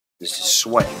This is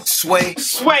Sway. Sway.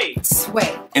 Sway.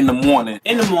 Sway. In the morning.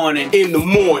 In the morning. In the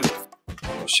morning.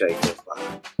 Shake it,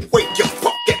 five. Wake your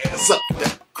fuck ass up.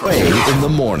 Sway in the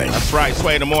morning. That's right,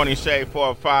 Sway in the morning, Shade 4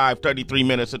 or 5, 33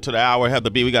 minutes into the hour.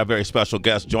 Heather B, we got a very special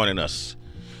guest joining us.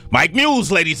 Mike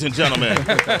Muse, ladies and gentlemen.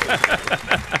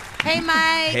 Hey,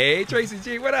 Mike. Hey, Tracy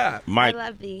G, what up? Mike, I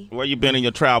love thee. where you been in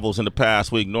your travels in the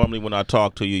past week? Normally when I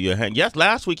talk to you, you're hanging. Yes,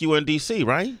 last week you were in D.C.,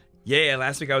 right? Yeah,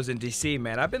 last week I was in D.C.,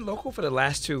 man. I've been local for the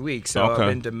last 2 weeks. So Okay. I've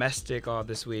been domestic all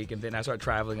this week, and then I start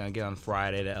traveling again on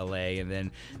Friday to L.A., and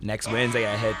then next Wednesday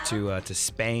I head to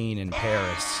Spain and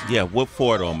Paris. Yeah, what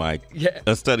for though, Mike? Yeah.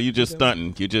 Instead of you just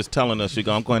stunting, you're just telling us,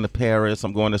 I'm going to Paris,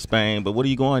 I'm going to Spain, but what are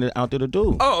you going out there to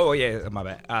do? Oh yeah, my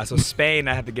bad. So Spain,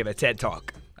 I have to give a TED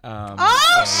Talk.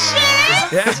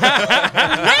 Shit! Wait,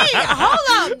 hold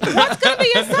up. What's going to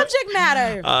be your subject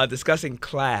matter? Discussing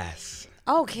class.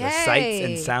 Okay. The sights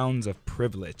and sounds of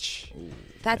privilege.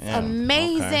 That's Yeah,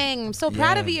 amazing. okay. I'm so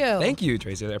proud of you. Thank you,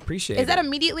 Tracy. I appreciate it. Is that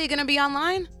immediately going to be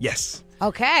online? Yes.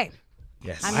 Okay.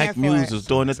 Yes. I'm here Mike for Muse it. is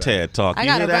doing a TED Talk. I You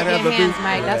got to hear that, rub Heather your B? hands,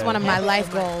 Mike. That's one of my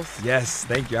life goals. Yes,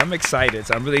 thank you. I'm excited.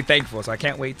 So I'm really thankful. So I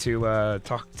can't wait to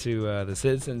talk to the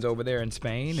citizens over there in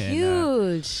Spain and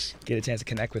Huge. get a chance to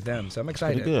connect with them. So I'm Pretty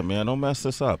excited. good, man. Don't mess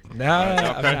this up. No,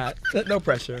 I'm not. No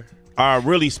pressure. Our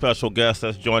really special guest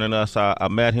that's joining us, I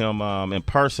met him in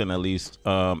person at least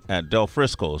at Del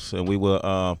Frisco's, and we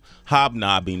were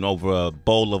hobnobbing over a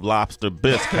bowl of lobster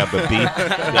bisque, Heather B.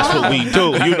 That's what we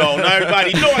do, you know. Not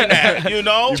everybody doing that, you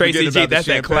know. Tracy G, that's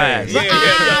that class.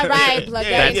 Right. Plug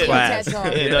that into class. TED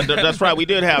Talk. Yeah, that's right. We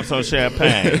did have some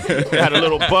champagne. Had a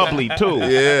little bubbly too.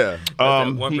 Yeah.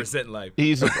 1% life.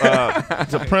 He's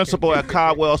a principal at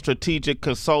Caldwell Strategic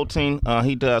Consulting.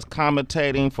 He does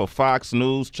commentating for Fox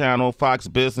News Channel, Fox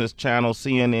Business Channel,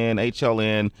 CNN,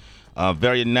 HLN,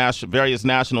 various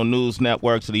national news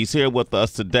networks. And he's here with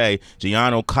us today,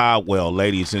 Gianno Caldwell,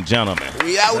 ladies and gentlemen.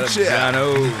 We out here.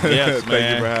 Yes, Thank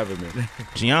man. you for having me.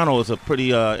 Gianno is a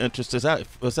pretty interesting.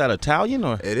 Was that Italian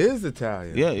or? It is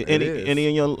Italian. Yeah. It is. Any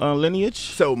in your lineage?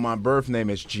 So my birth name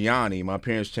is Gianni. My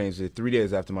parents changed it 3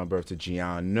 days after my birth to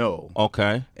Gianno.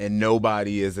 Okay. And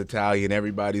nobody is Italian.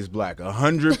 Everybody's black.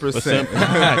 100%.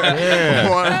 Yeah.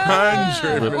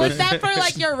 100%. Was that for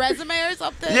like your resume or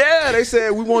something? Yeah, they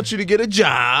said we want you to get a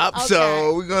job, Okay.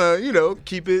 so we're gonna,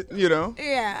 keep it,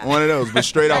 Yeah. one of those. But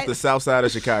straight off the south side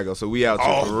of Chicago, so we out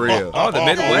here for real. Oh, the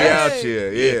Midwest. We out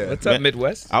here, yeah. What's up,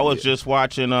 Midwest? I was just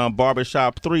watching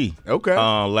Barbershop 3 Okay.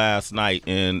 last night,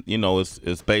 and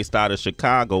it's based out of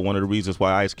Chicago. One of the reasons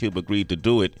why Ice Cube agreed to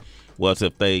do it was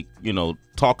if they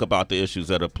talk about the issues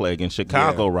that are plaguing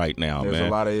Chicago right now. There's man.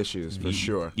 a lot of issues for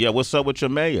sure. Yeah, what's up with your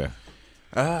mayor?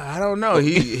 I don't know.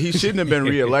 He shouldn't have been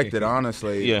reelected,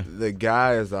 honestly. Yeah. The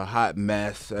guy is a hot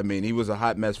mess. I mean, he was a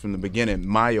hot mess from the beginning,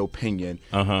 my opinion.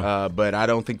 But I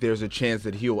don't think there's a chance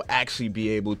that he'll actually be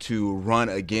able to run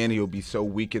again. He'll be so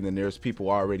weakened, and there's people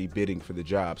already bidding for the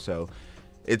job. So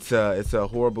it's a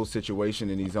horrible situation,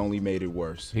 and he's only made it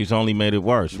worse. He's only made it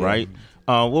worse, right?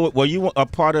 Were you a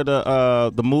part of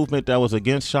the movement that was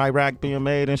against Chirac being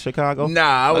made in Chicago? Nah,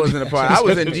 I wasn't a part. I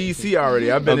was in D.C.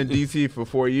 already. I've been in D.C. for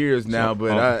 4 years now,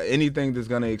 but anything that's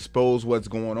going to expose what's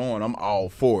going on, I'm all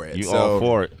for it. All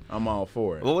for it? I'm all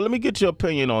for it. Well, let me get your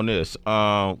opinion on this.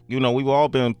 We've all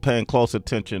been paying close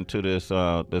attention to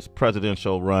this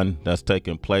presidential run that's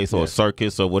taking place, or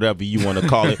circus, or whatever you want to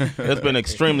call it. It's been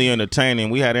extremely entertaining.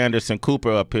 We had Anderson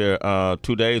Cooper up here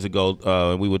 2 days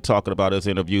ago. We were talking about his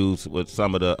interviews with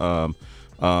some of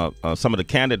the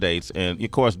candidates, and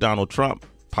of course Donald Trump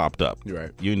popped up.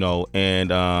 Right.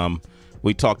 And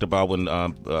we talked about when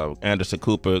Anderson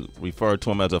Cooper referred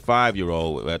to him as a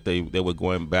 5-year-old, that they were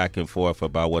going back and forth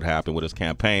about what happened with his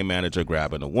campaign manager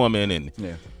grabbing a woman and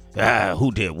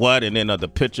who did what, and then the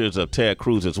pictures of Ted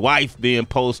Cruz's wife being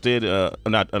posted.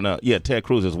 Ted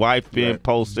Cruz's wife being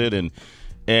posted,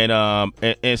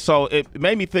 and so it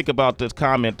made me think about this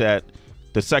comment that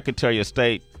the Secretary of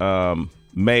State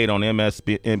made on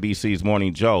MSNBC's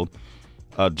Morning Joe.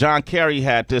 John Kerry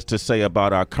had this to say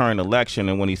about our current election,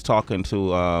 and when he's talking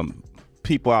to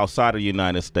people outside of the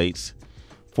United States,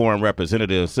 foreign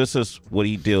representatives, this is what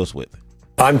he deals with.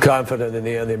 I'm confident in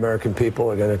the end the American people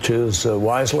are going to choose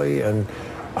wisely, and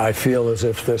I feel as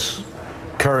if this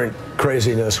current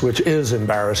craziness, which is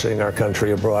embarrassing our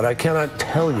country abroad, I cannot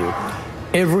tell you.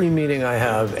 Every meeting I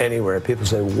have anywhere, people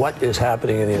say, what is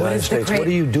happening in the United States? What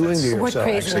are you doing to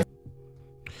yourself?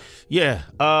 Yeah.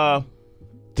 Are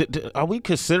we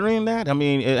considering that? I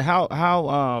mean,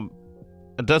 how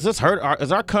does this hurt?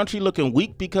 Is our country looking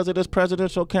weak because of this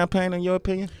presidential campaign, in your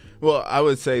opinion? Well, I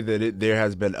would say that there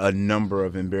has been a number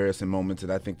of embarrassing moments,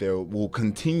 and I think there will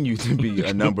continue to be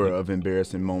a number of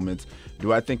embarrassing moments.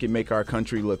 Do I think it make our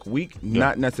country look weak? Yeah.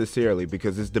 Not necessarily,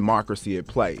 because it's democracy at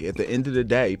play. At the end of the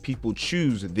day, people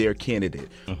choose their candidate.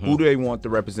 Who do they want to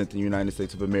represent the United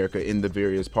States of America in the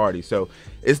various parties? So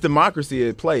it's democracy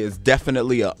at play. It's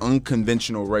definitely an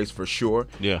unconventional race for sure,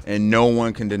 and no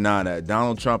one can deny that.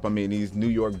 Donald Trump, I mean, he's New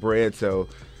York bred, so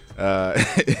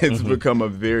it's become a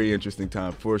very interesting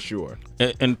time for sure.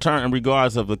 In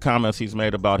regards of the comments he's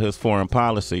made about his foreign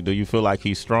policy, do you feel like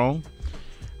he's strong?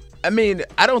 I mean,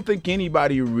 I don't think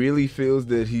anybody really feels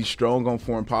that he's strong on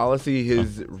foreign policy.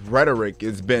 His rhetoric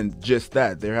has been just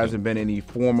that. There hasn't been any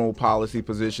formal policy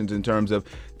positions in terms of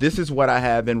this is what I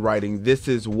have in writing, this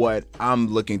is what I'm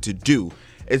looking to do.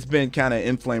 It's been kind of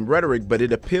inflamed rhetoric, but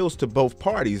it appeals to both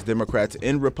parties, Democrats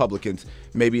and Republicans.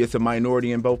 Maybe it's a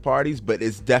minority in both parties, but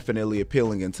it's definitely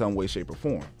appealing in some way, shape, or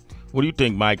form. What do you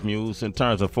think, Mike Muse, in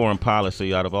terms of foreign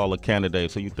policy, out of all the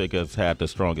candidates, who you think has had the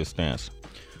strongest stance?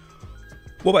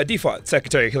 Well, by default,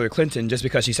 Secretary Hillary Clinton, just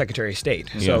because she's Secretary of State.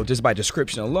 So just by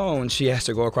description alone, she has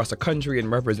to go across the country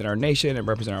and represent our nation and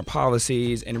represent our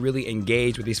policies and really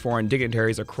engage with these foreign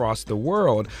dignitaries across the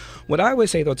world. What I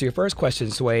would say, though, to your first question,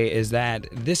 Sway, is that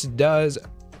this does,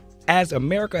 as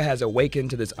America has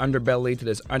awakened to this underbelly, to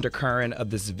this undercurrent of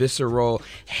this visceral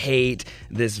hate,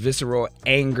 this visceral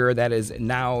anger that is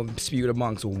now spewed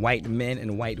amongst white men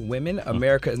and white women,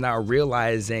 America is now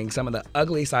realizing some of the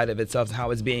ugly side of itself and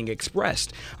how it's being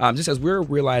expressed. Just as we're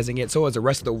realizing it, so as the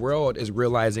rest of the world is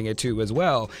realizing it too as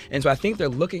well. And so I think they're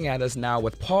looking at us now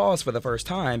with pause for the first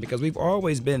time, because we've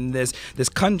always been this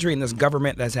country and this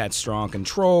government that's had strong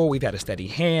control. We've had a steady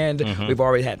hand. We've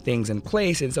already had things in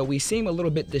place. And so we seem a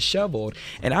little bit disheveled.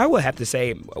 And I would have to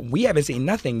say we haven't seen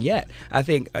nothing yet. I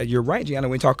think you're right, Gianno,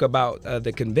 when we talk about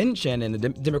the convention and the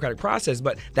democratic process,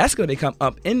 but that's going to become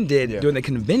upended during the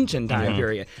convention time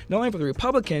period. Not only for the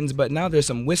Republicans, but now there's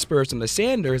some whispers from the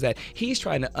Sanders that he's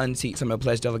trying to unseat some of the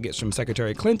pledged delegates from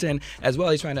Secretary Clinton, as well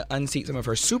as he's trying to unseat some of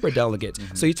her super delegates.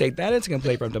 So you take that into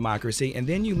play from democracy, and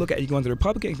then you look at, you go into the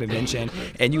Republican convention,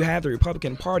 and you have the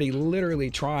Republican Party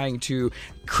literally trying to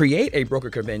create a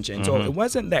broker convention. So it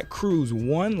wasn't that Cruz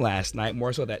won last night,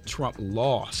 more so that Trump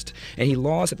lost. And he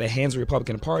lost at the hands of the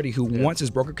Republican Party, who wants his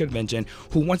broker convention,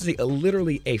 who wants to see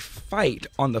literally a fight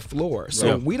on the floor.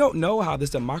 So we don't know how this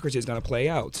democracy is going to play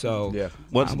out. So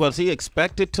was he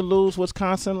expected to lose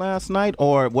Wisconsin last night,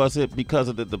 or was it because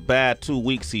of the bad 2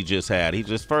 weeks he just had? He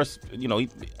just first,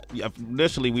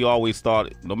 initially we always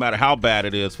thought no matter how bad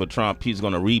it is for Trump, he's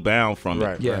going to rebound from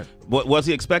it. Right. Was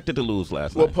he expected to lose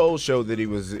last night? Well, polls showed that he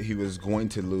was going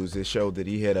to lose. It showed that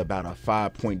he had about a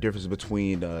 5-point difference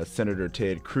between Senator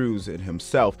Ted Cruz and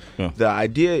himself. The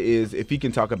idea is if he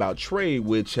can talk about trade,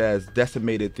 which has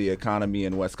decimated the economy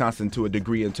in Wisconsin to a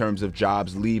degree in terms of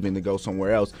jobs leaving to go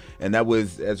somewhere else, and that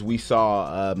was, as we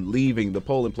saw leaving the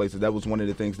polling places, that was one of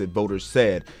the things that voters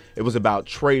said. It was about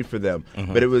trade for them.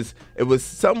 But it was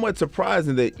somewhat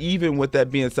surprising that even with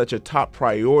that being such a top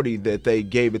priority, that they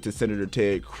gave it to Senator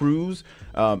Ted Cruz.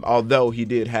 Although he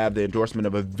did have the endorsement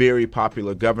of a very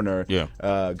popular governor,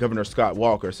 Governor Scott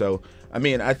Walker. So, I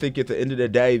mean, I think at the end of the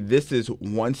day, this is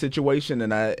one situation,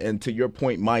 and to your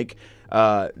point, Mike,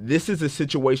 this is a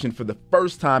situation for the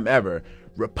first time ever.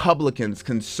 Republicans,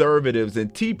 conservatives,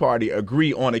 and Tea Party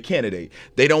agree on a candidate.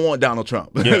 They don't want Donald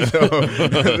Trump. So this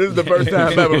is the first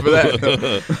time ever for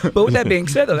that. But with that being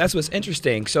said, though, that's what's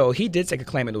interesting. So he did take a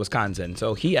claim into Wisconsin.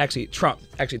 So Trump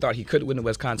actually thought he could win in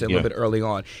Wisconsin a little bit early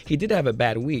on. He did have a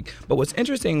bad week. But what's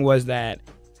interesting was that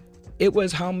it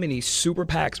was how many super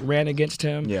PACs ran against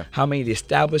him, how many of the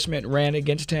establishment ran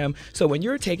against him. So when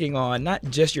you're taking on not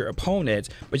just your opponents,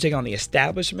 but you're taking on the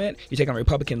establishment, you take on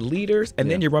Republican leaders,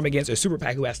 and then you run against a super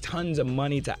PAC who has tons of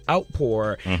money to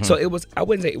outpour. So it was, I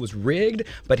wouldn't say it was rigged,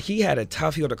 but he had a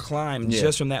tough hill to climb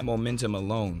just from that momentum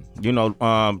alone.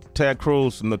 Ted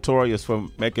Cruz, notorious for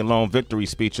making long victory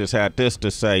speeches, had this to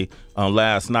say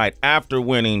last night after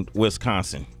winning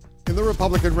Wisconsin. In the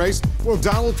Republican race, will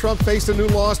Donald Trump face a new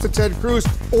loss to Ted Cruz,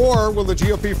 or will the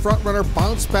GOP frontrunner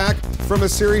bounce back from a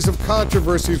series of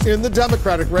controversies? In the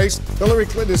Democratic race, Hillary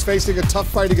Clinton is facing a tough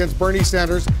fight against Bernie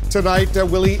Sanders tonight.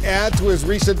 Will he add to his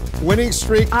recent winning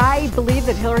streak? I believe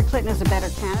that Hillary Clinton is a better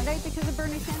candidate because of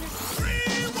Bernie Sanders.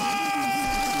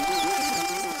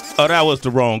 Oh, that was the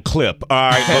wrong clip.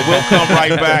 All right, but we'll come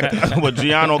right back with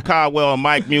Gianno Caldwell and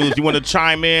Mike Muse. You want to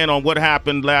chime in on what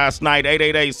happened last night?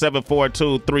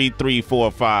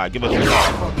 888-742-3345. Give us a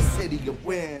call.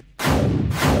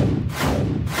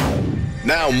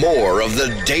 Now more of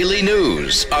the Daily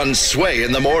News on Sway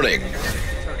in the Morning.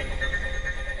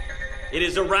 It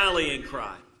is a rallying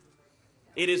cry.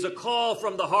 It is a call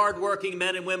from the hardworking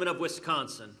men and women of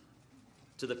Wisconsin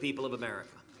to the people of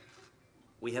America.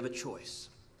 We have a choice,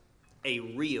 a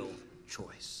real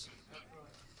choice.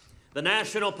 The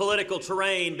national political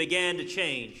terrain began to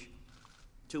change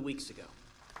 2 weeks ago.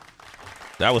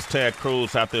 That was Ted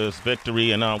Cruz after his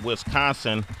victory in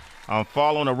Wisconsin.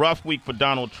 Following a rough week for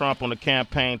Donald Trump on the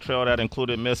campaign trail that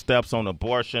included missteps on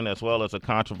abortion as well as the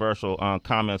controversial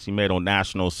comments he made on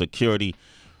national security.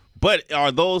 But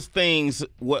are those things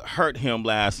what hurt him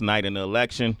last night in the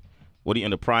election? What in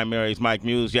the primaries, Mike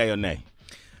Muse, yay or nay?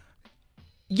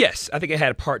 Yes, I think it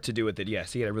had a part to do with it.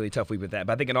 Yes, he had a really tough week with that.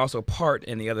 But I think it also part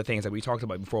in the other things that we talked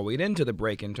about before we get into the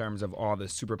break in terms of all the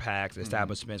super PACs,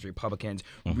 establishments, Republicans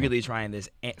really trying this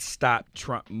stop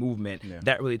Trump movement. Yeah.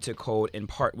 That really took hold in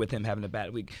part with him having a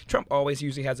bad week. Trump always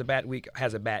usually has a bad week,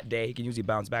 has a bad day. He can usually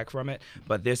bounce back from it.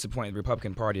 But this point, the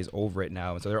Republican Party is over it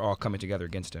now, and so they're all coming together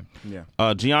against him. Yeah.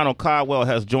 Gianno Caldwell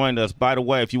has joined us. By the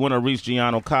way, if you want to reach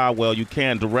Gianno Caldwell, you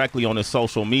can directly on his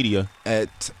social media.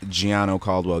 At Gianno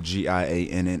Caldwell,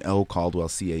 Gianno Caldwell, Caldwell.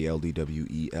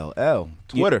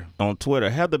 Twitter. Yeah, on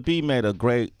Twitter. Heather B. made a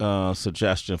great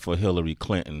suggestion for Hillary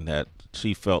Clinton that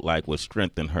she felt like would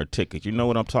strengthen her ticket. You know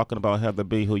what I'm talking about, Heather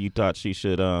B., who you thought she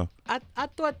should... I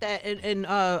thought that,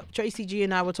 and Tracy G.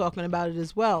 and I were talking about it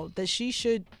as well, that she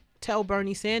should tell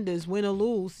Bernie Sanders, win or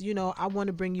lose, I want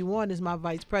to bring you on as my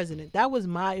vice president. That was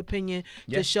my opinion,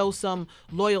 to show some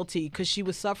loyalty, because she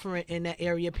was suffering in that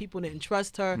area. People didn't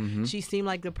trust her. She seemed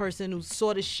like the person who's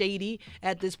sort of shady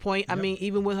at this point. I mean,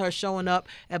 even with her showing up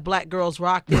at Black Girls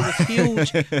Rock, there was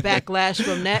huge backlash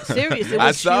from that. Serious. It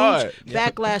was huge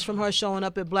backlash from her showing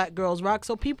up at Black Girls Rock.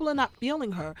 So people are not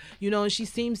feeling her, and she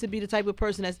seems to be the type of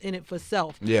person that's in it for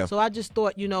self. Yeah. So I just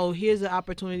thought, here's an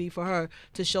opportunity for her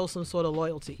to show some sort of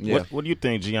loyalty. Yeah. What do you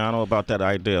think, Gianno, about that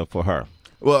idea for her?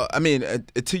 Well, I mean,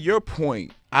 to your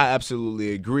point, I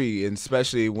absolutely agree, and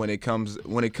especially when it comes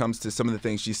to some of the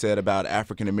things she said about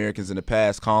African Americans in the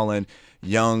past, calling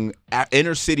young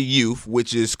inner city youth,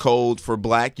 which is code for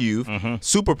black youth,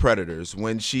 super predators.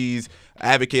 When she's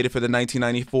advocated for the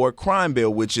 1994 crime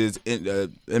bill, which is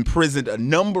imprisoned a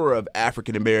number of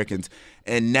African Americans.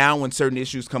 And now when certain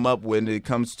issues come up, when it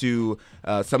comes to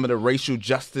some of the racial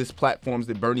justice platforms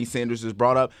that Bernie Sanders has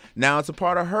brought up, now it's a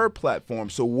part of her platform.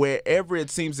 So wherever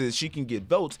it seems that she can get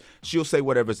votes, she'll say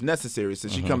whatever's necessary. So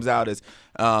she comes out as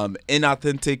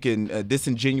inauthentic and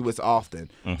disingenuous often.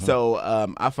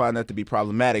 So I find that to be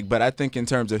problematic. But I think in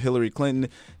terms of Hillary Clinton,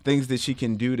 things that she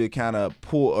can do to kind of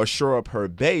pull or shore up her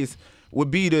base would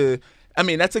be to, I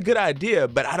mean, that's a good idea,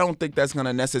 but I don't think that's going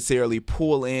to necessarily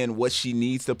pull in what she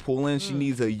needs to pull in. She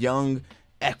needs a young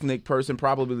ethnic person,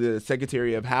 probably the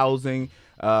Secretary of Housing,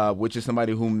 which is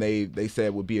somebody whom they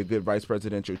said would be a good vice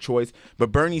presidential choice.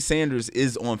 But Bernie Sanders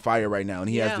is on fire right now, and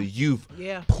he has the youth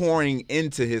pouring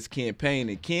into his campaign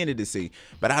and candidacy.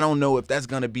 But I don't know if that's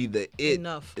going to be the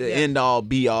end-all,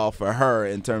 be-all for her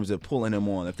in terms of pulling him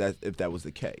on, if that was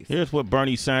the case. Here's what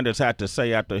Bernie Sanders had to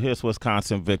say after his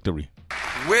Wisconsin victory.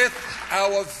 With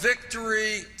our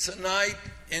victory tonight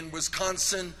in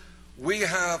Wisconsin, we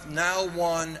have now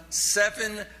won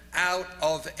 7 out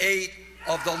of 8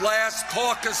 of the last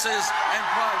caucuses and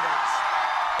primaries.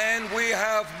 And we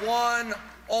have won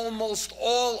almost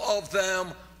all of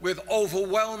them with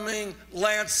overwhelming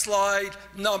landslide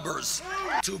numbers.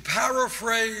 To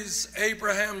paraphrase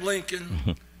Abraham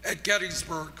Lincoln at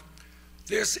Gettysburg,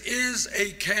 this is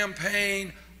a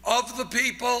campaign of the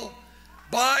people,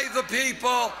 by the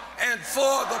people, and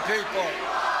for the people.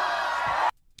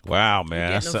 Wow,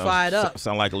 man.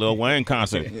 Sound like a Lil Wayne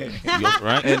concert.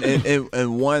 Right?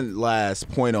 And one last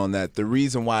point on that. The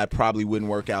reason why it probably wouldn't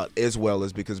work out as well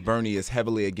is because Bernie is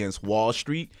heavily against Wall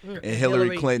Street, and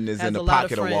Hillary Clinton is in the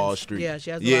pocket of Wall Street. Yeah, she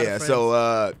has a lot of friends.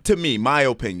 So to me, my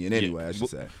opinion anyway, I should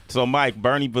say. So, Mike,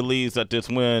 Bernie believes that this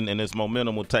win and this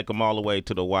momentum will take him all the way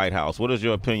to the White House. What is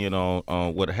your opinion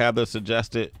on what Heather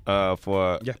suggested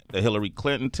for the Hillary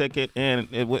Clinton ticket? And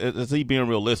is he being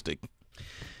realistic?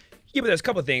 Yeah, but there's a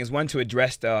couple of things. One, to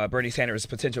address Bernie Sanders'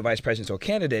 potential vice presidential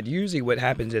candidate. Usually what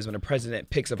happens is when a president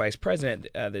picks a vice president,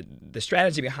 the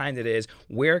strategy behind it is,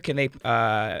 where can they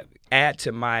add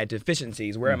to my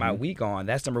deficiencies? Where am I weak on?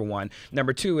 That's number one.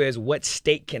 Number two is, what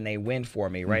state can they win for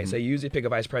me, right? So you usually pick a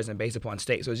vice president based upon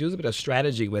state. So it's usually a bit of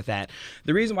strategy with that.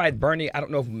 The reason why Bernie, I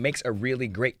don't know if makes a really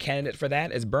great candidate for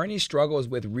that, is Bernie struggles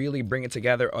with really bringing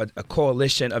together a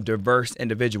coalition of diverse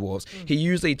individuals. He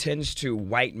usually tends to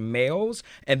white males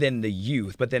and then in the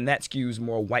youth, but then that skews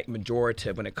more white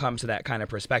majorative when it comes to that kind of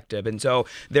perspective. And so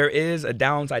there is a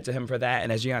downside to him for that.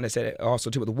 And as Gianna said, also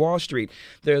too with Wall Street,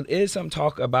 there is some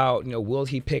talk about, will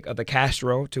he pick the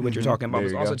Castro, to what you're talking about.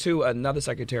 There's also too another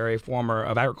secretary, former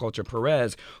of Agriculture,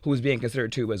 Perez, who's being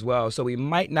considered too as well. So we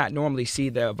might not normally see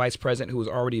the vice president who's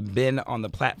already been on the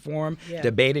platform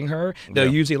debating her.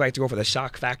 They'll usually like to go for the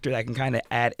shock factor that can kind of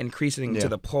add increasing to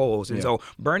the polls. And so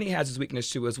Bernie has his weakness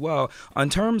too as well. In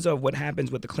terms of what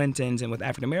happens with the Clintons and with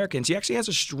African Americans, she actually has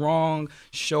a strong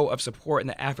show of support in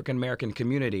the African American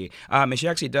community. And she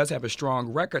actually does have a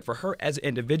strong record for her as an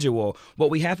individual. What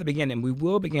we have to begin, and we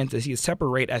will begin to see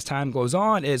separate as time goes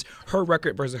on, is her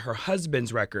record versus her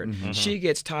husband's record. She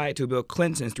gets tied to Bill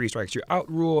Clinton's 3 strikes you're out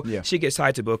rule. She gets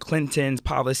tied to Bill Clinton's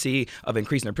policy of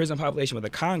increasing the prison population with the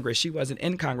Congress. She wasn't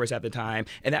in Congress at the time,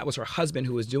 and that was her husband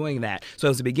who was doing that. So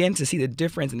as we begin to see the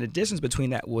difference and the distance between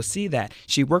that, we'll see that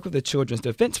she worked with the Children's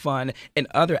Defense Fund and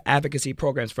other advocacy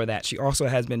programs for that. She also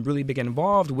has been really big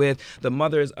involved with the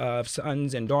mothers of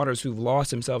sons and daughters who've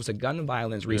lost themselves to gun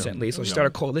violence recently. So she started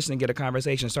a coalition to get a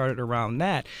conversation started around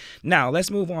that. Now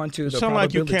let's move on to the sound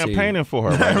like you're campaigning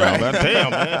for her right now. Man.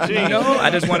 Damn, man. Jeez. No, I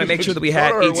just want to make sure that we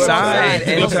had each side.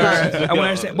 I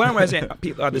want to understand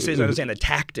people decisions. I understand the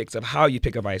tactics of how you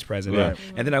pick a vice president,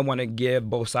 and then I want to give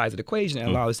both sides of the equation and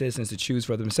allow the citizens to choose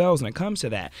for themselves when it comes to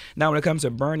that. Now, when it comes to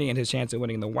Bernie and his chance of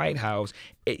winning the White House,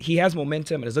 he has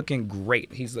momentum and is looking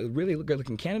great. He's a really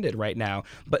good-looking candidate right now,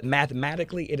 but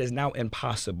mathematically, it is now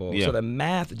impossible. So the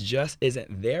math just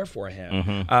isn't there for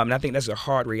him, and I think that's a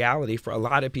hard reality for a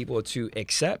lot of people to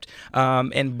accept.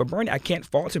 But Bernie, I can't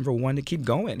fault him for wanting to keep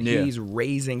going. He's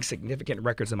raising significant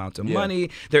records amounts of money.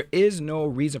 There is no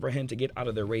reason for him to get out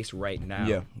of the race right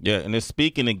now. And his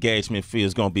speaking engagement fee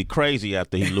is going to be crazy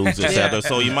after he loses, Heather.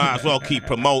 So you might as well keep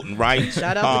promoting, right?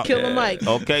 Shout out to Killer Mike.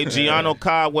 Okay, Gianno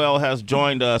Caldwell has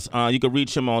joined us. You can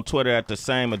reach him on Twitter at the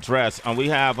same address. We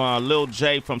have Lil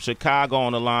J from Chicago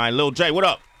on the line. Lil J, what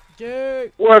up?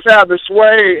 Jay. What's happening,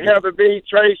 Sway, Heather B,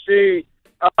 Tracy,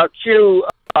 Q,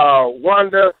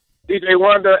 Wanda, DJ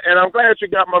Wonder, and I'm glad you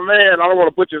got my man. I don't want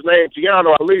to butcher his name.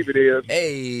 Gianno, I believe it is.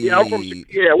 Hey. Yeah, I'm from.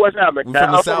 Yeah, what's happening?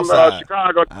 I'm from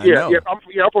Chicago.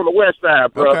 I'm from the West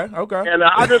Side, bro. Okay. And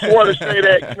I just want to say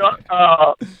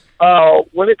that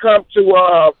when it comes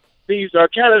to these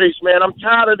candidates, man, I'm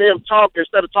tired of them talking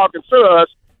instead of talking to us.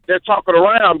 They're talking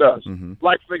around us.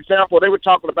 Like, for example, they were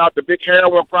talking about the big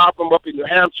heroin problem up in New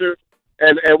Hampshire.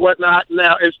 And whatnot.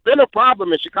 Now, it's been a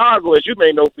problem in Chicago, as you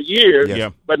may know, for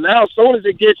years. But now, as soon as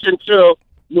it gets into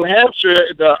New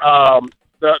Hampshire, the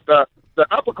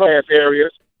upper class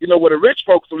areas, where the rich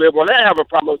folks live, when they're having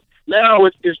problems, now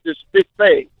it's this big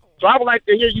thing. So I would like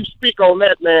to hear you speak on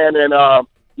that, man, and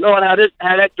knowing how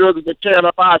that drug has been tearing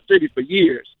up our city for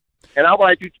years. And I would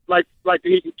like to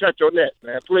hear you touch on that,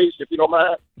 man, please, if you don't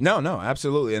mind. No,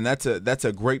 absolutely, and that's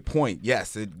a great point.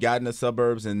 Yes, it got in the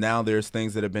suburbs, and now there's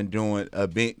things that have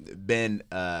been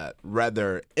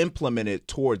rather implemented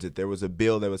towards it. There was a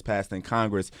bill that was passed in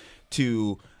Congress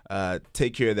to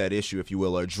take care of that issue, if you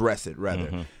will, or address it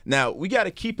rather. Now, we got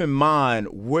to keep in mind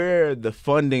where the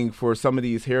funding for some of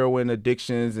these heroin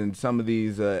addictions and some of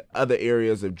these other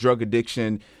areas of drug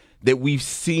addiction that we've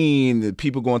seen,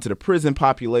 people going to the prison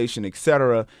population, et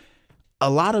cetera, a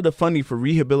lot of the funding for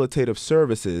rehabilitative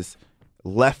services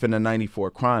left in the 94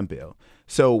 crime bill.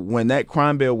 So when that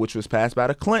crime bill, which was passed by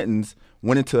the Clintons,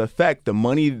 went into effect, the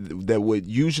money that would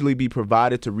usually be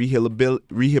provided to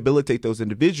rehabilitate those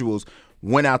individuals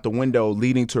went out the window,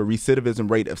 leading to a recidivism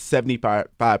rate of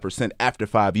 75% after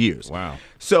 5 years. Wow.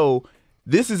 So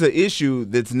this is an issue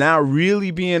that's now really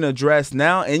being addressed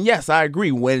now. And yes, I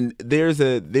agree. When there's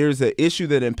a issue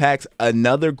that impacts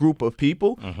another group of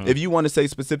people, if you want to say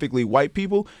specifically white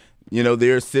people,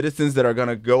 there's citizens that are going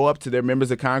to go up to their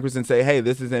members of Congress and say, hey,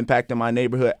 this is impacting my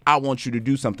neighborhood. I want you to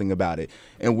do something about it.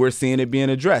 And we're seeing it being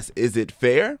addressed. Is it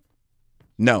fair?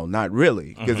 No, not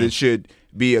really, because it should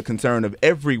be a concern of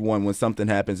everyone when something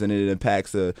happens and it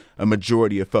impacts a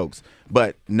majority of folks.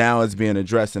 But now it's being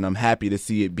addressed, and I'm happy to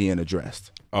see it being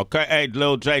addressed. Okay. Hey,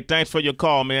 Lil J, thanks for your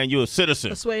call, man. You're a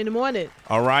citizen. That's way in the morning.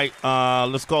 All right.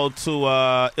 Let's go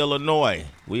to Illinois.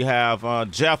 We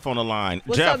have Jeff on the line.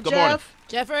 What's Jeff, up, good morning.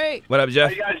 Jeffrey. What up,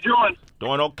 Jeff? How you guys doing?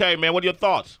 Doing okay, man. What are your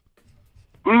thoughts?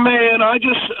 Man, I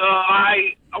just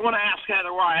I want to ask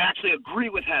Heather why I actually agree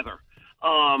with Heather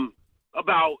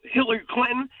about Hillary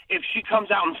Clinton. If she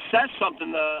comes out and says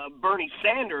something to Bernie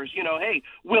Sanders, hey,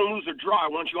 win, lose, or draw, I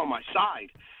want you on my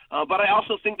side. But I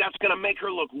also think that's going to make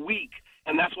her look weak,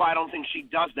 and that's why I don't think she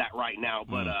does that right now.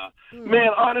 But, man,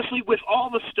 honestly, with all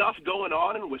the stuff going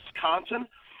on in Wisconsin,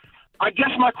 I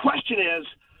guess my question is,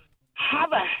 how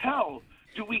the hell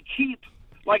do we keep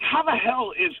 – how the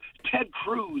hell is Ted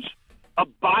Cruz a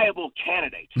viable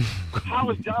candidate? How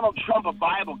is Donald Trump a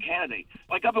viable candidate?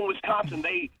 Like up in Wisconsin,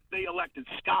 they elected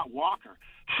Scott Walker.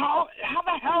 How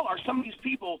the hell are some of these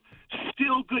people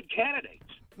still good candidates?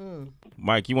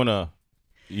 Mike, you wanna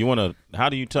how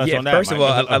do you touch on that? First Mike? of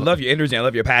all, I love your energy, I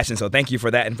love your passion, so thank you for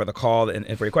that and for the call and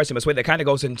for your question. But Sway, that kind of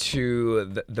goes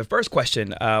into the first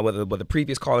question with the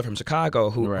previous caller from Chicago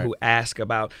who asked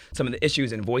about some of the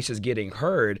issues and voices getting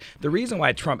heard. The reason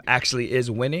why Trump actually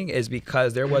is winning is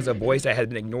because there was a voice that had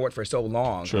been ignored for so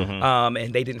long,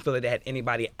 and they didn't feel that they had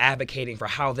anybody advocating for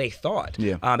how they thought.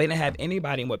 They didn't have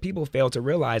anybody, and what people fail to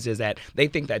realize is that they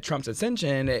think that Trump's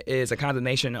ascension is a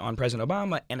condemnation on President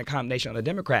Obama and a condemnation on the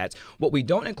Democrats. What we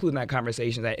don't include in that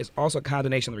conversation that it's also a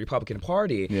condemnation of the Republican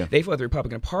Party. They feel that the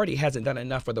Republican Party hasn't done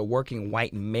enough for the working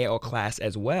white male class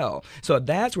as well. So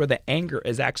that's where the anger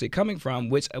is actually coming from,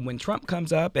 which when Trump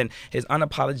comes up and his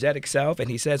unapologetic self and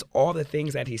he says all the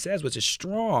things that he says, which is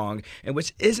strong and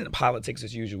which isn't politics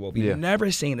as usual. We've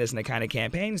never seen this in the kind of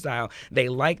campaign style. They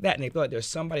like that and they feel like there's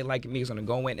somebody like me who's going to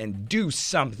go in and do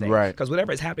something. Because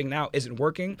whatever is happening now isn't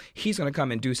working. He's going to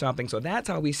come and do something. So that's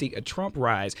how we see a Trump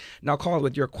rise. Now, Carl,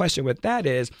 with your question with that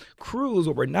is, Cruz,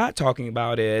 what we're not talking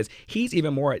about is he's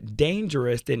even more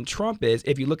dangerous than Trump is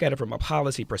if you look at it from a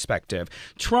policy perspective.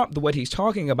 Trump, what he's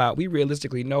talking about, we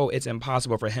realistically know it's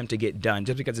impossible for him to get done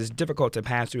just because it's difficult to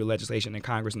pass through legislation in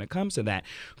Congress when it comes to that.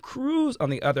 Cruz, on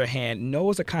the other hand,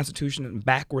 knows the Constitution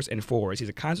backwards and forwards. He's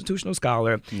a constitutional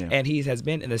scholar, and he has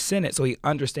been in the Senate, so he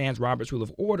understands Robert's Rule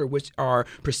of Order, which are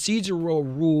procedural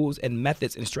rules and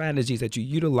methods and strategies that you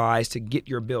utilize to get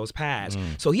your bills passed.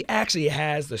 So he actually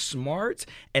has the smarts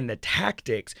and the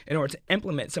tactics in order to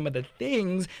implement some of the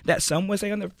things that some would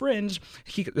say on the fringe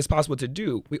it's possible to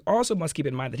do. We also must keep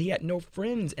in mind that he had no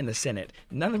friends in the Senate.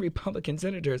 None of the Republican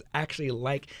senators actually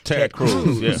like Ted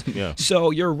Cruz.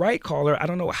 So you're right, caller. I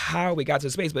don't know how we got to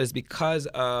space, but it's because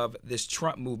of this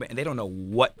Trump movement, and they don't know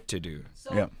what to do.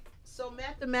 So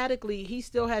mathematically, he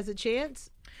still has a chance?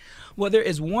 Well, there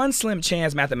is one slim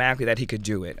chance mathematically that he could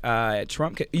do it.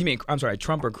 Trump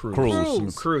or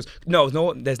Cruz? Cruz.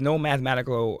 No, there's no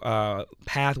mathematical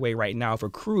pathway right now for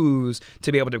Cruz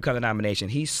to be able to become the nomination.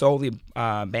 He's solely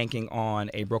banking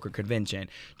on a broker convention.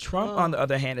 Trump, on the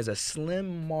other hand, is a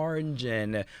slim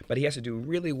margin, but he has to do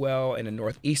really well in the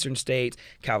northeastern states,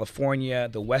 California,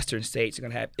 the western states. You're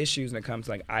going to have issues when it comes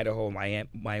to like Idaho,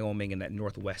 Wyoming, and that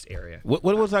northwest area. What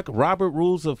was that? Robert's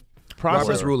Rules of Process?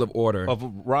 Robert's Rule of Order.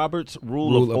 Robert's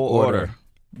Rule of Order.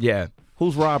 Yeah.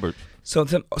 Who's Robert? So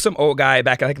some old guy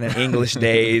back in the English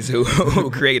days who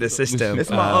created a system. It's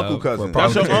my uncle cousin.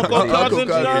 That's your uncle cousin,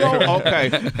 Gianno?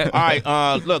 Okay. All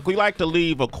right. Look, we like to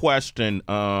leave a question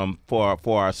for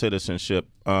our citizenship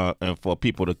and for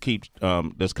people to keep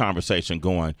this conversation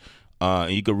going.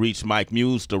 You can reach Mike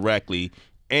Muse directly.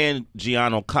 And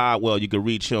Gianno Caldwell, you can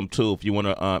reach him, too, if you want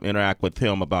to interact with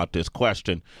him about this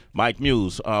question. Mike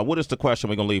Muse, what is the question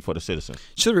we're going to leave for the citizens?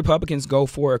 Should Republicans go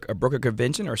for a broker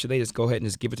convention, or should they just go ahead and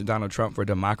just give it to Donald Trump for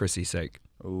democracy's sake?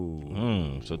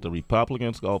 Should the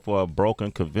Republicans go for a broken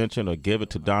convention or give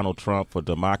it to Donald Trump for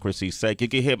democracy's sake? You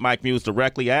can hit Mike Muse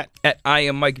directly at I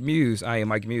am Mike Muse. I am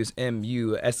Mike Muse,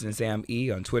 M-U-S and Sam E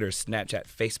on Twitter, Snapchat,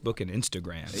 Facebook, and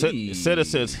Instagram.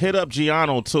 Citizens, hit up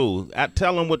Gianno, too.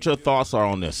 Tell him what your thoughts are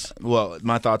on this. Well,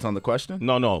 my thoughts on the question?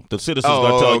 No. The citizens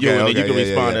going to tell you, and then you can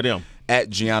respond to them. At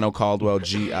Gianno Caldwell,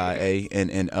 Gianno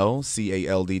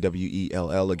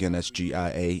Caldwell. Again, that's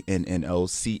Gianno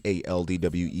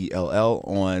Caldwell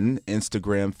on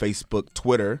Instagram, Facebook,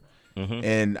 Twitter.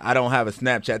 And I don't have a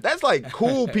Snapchat. That's like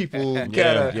cool people.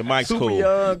 Your Mike's super cool.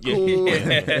 Young, cool.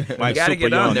 Mike's gotta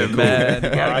get on there, man.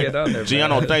 Gotta get on there,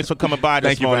 Gianno, thanks for coming by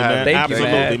this morning, man.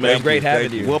 Absolutely, man. It's great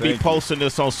having you. We'll be posting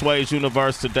this on Sway's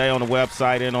Universe today on the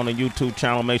website and on the YouTube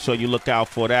channel. Make sure you look out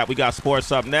for that. We got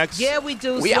sports up next. Yeah, we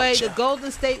do, Sway. The Golden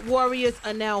State Warriors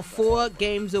are now 4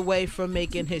 games away from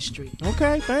making history.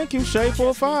 Okay, thank you. Shade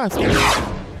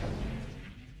 4-5.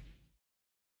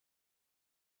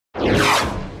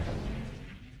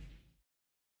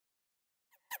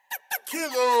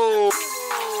 Kilo.